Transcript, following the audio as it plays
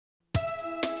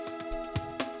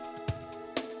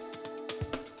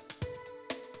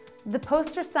The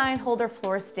poster sign holder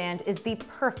floor stand is the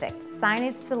perfect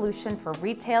signage solution for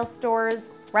retail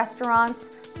stores, restaurants,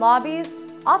 lobbies,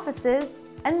 offices,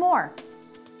 and more.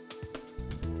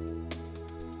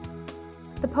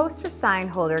 The poster sign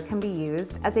holder can be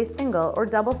used as a single or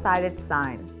double-sided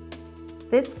sign.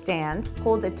 This stand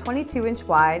holds a 22-inch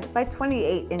wide by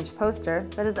 28-inch poster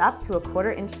that is up to a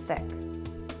 1/4 inch thick.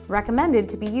 Recommended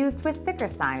to be used with thicker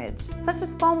signage, such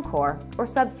as foam core or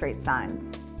substrate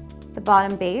signs. The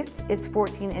bottom base is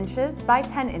 14 inches by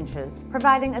 10 inches,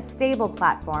 providing a stable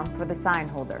platform for the sign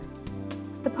holder.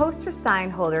 The poster sign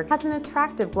holder has an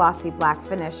attractive glossy black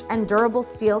finish and durable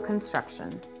steel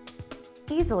construction.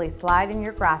 Easily slide in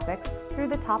your graphics through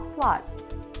the top slot.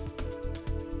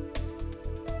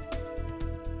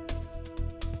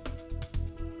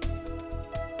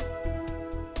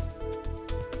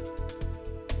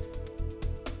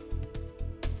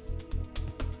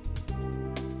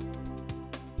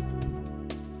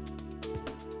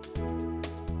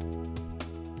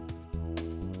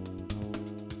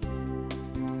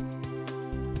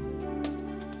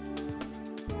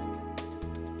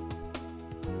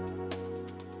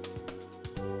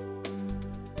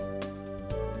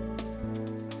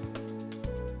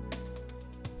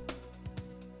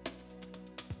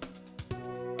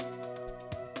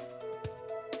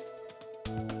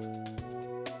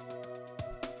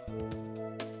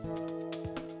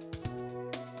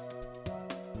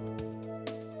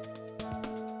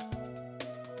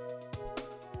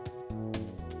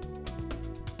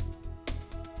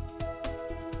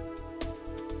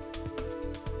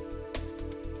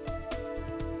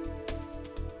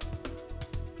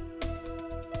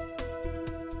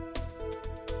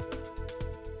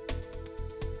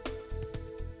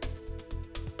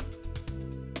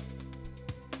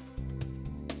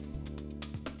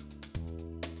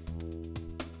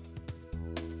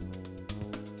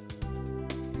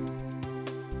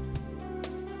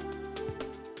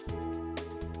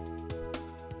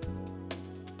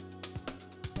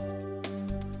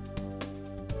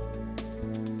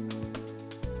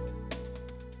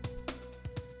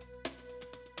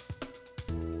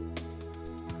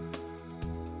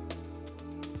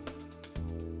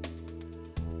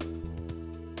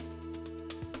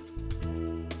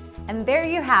 And there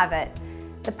you have it.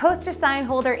 The poster sign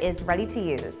holder is ready to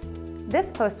use.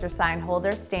 This poster sign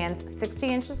holder stands 60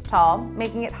 inches tall,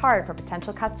 making it hard for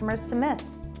potential customers to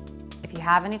miss. If you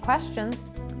have any questions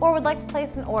or would like to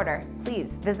place an order,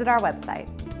 please visit our website.